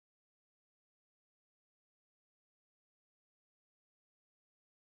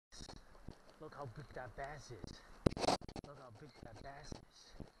Look how big that bass is. Look how big that bass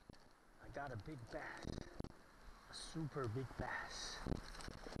is. I got a big bass. A super big bass.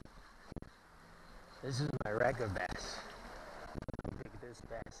 This is my regular bass. Look how big this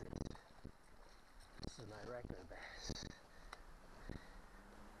bass is. This is my regular bass.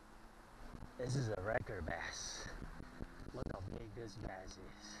 This is a regular bass. Look how big this bass is.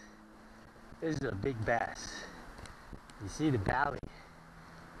 This is a big bass. You see the belly,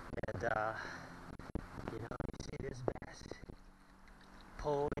 and you see this bass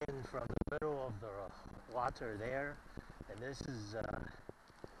pull in from the middle of the water there, and this is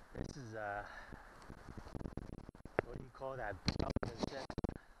what do you call that?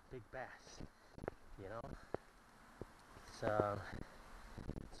 Big bass. You know, it's a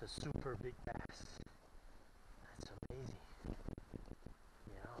super big bass. That's amazing.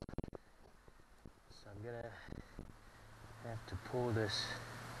 You know, so I'm gonna have to pull this.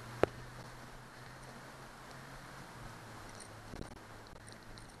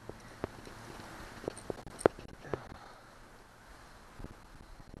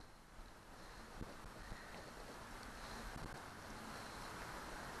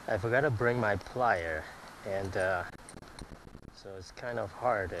 I forgot to bring my plier, and so it's kind of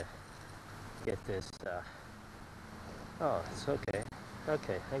hard to get this. Oh, it's okay.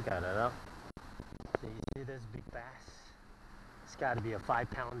 Okay, I got it now. So you see this big bass? It's got to be a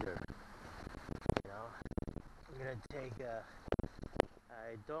 5-pounder. You know, I'm gonna take a.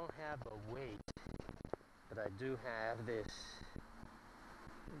 I don't have a weight, but I do have this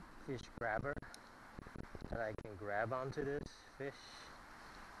fish grabber that I can grab onto this fish,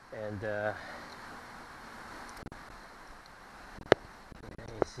 and you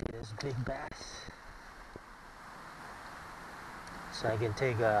see this big bass. So I can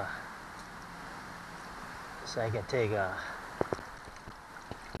take a.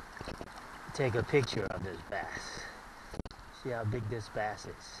 Take a picture of this bass. See how big this bass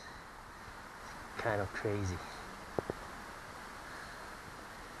is. Kind of crazy.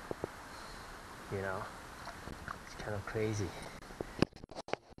 You know, it's kind of crazy. See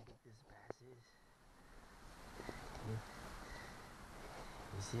how big this bass is.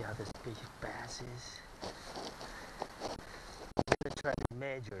 You see how this big bass is. I'm gonna try to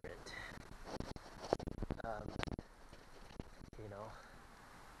measure it. You know,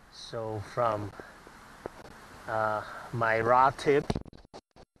 so from my rod tip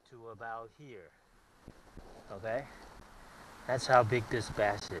to about here, okay, that's how big this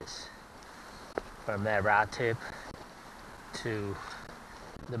bass is. From that rod tip to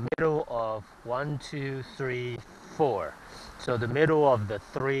the middle of 1, 2, 3, 4. So the middle of the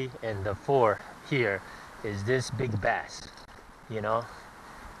 3 and the 4 here is this big bass. You know,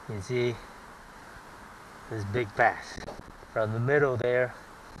 you see this big bass from the middle there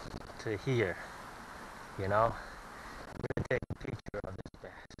to here. You know, I'm gonna take a picture of this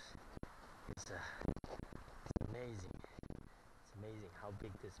bass. It's amazing. It's amazing how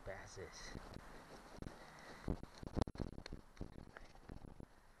big this bass is.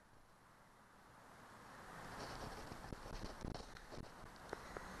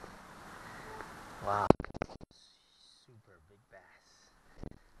 Wow, super big bass.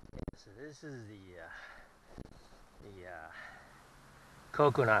 Yeah, so this is the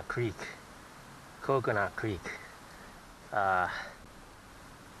Coconut Creek. Coconut Creek. I'm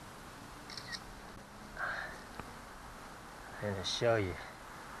gonna show you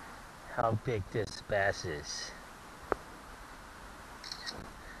how big this bass is.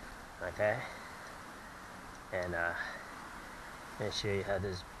 Okay, and I'm gonna show you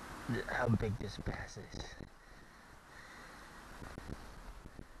how big this bass is.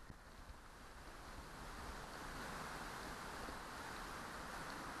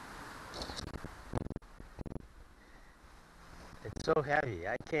 It's so heavy.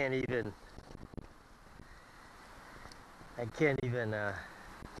 I can't even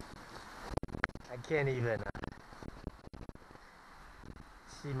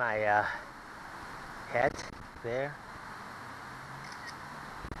see my head there,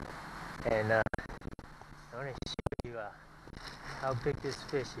 and I want to show you how big this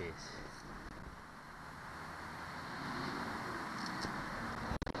fish is.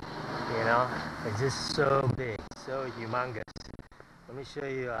 You know, it's just so big, so humongous. Let me show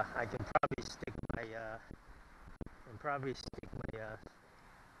you. I can probably stick my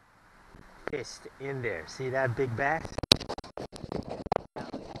fist in there. See that big bass? See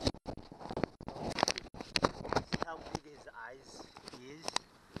how big his eyes is?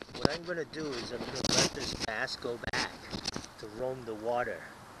 What I'm gonna do is I'm gonna let this bass go back to roam the water,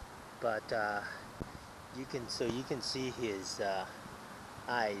 but you can see his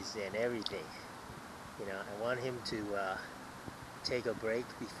eyes and everything. You know, I want him to take a break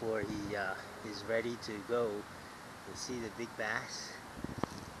before he is ready to go and see the big bass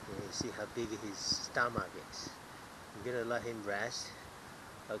and see how big his stomach is. I'm gonna let him rest.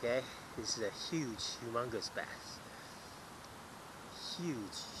 Okay, this is a huge, humongous bass.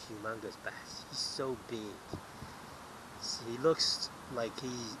 Huge, humongous bass. He's so big. He looks like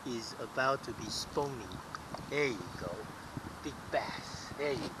he is about to be spawning. There you go. Big bass.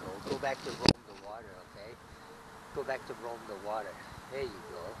 There you go. Go back to roam the water, okay? Go back to roam the water. There you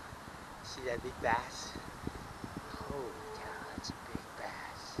go. See that big bass? Holy cow, that's a big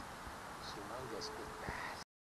bass. Humongous big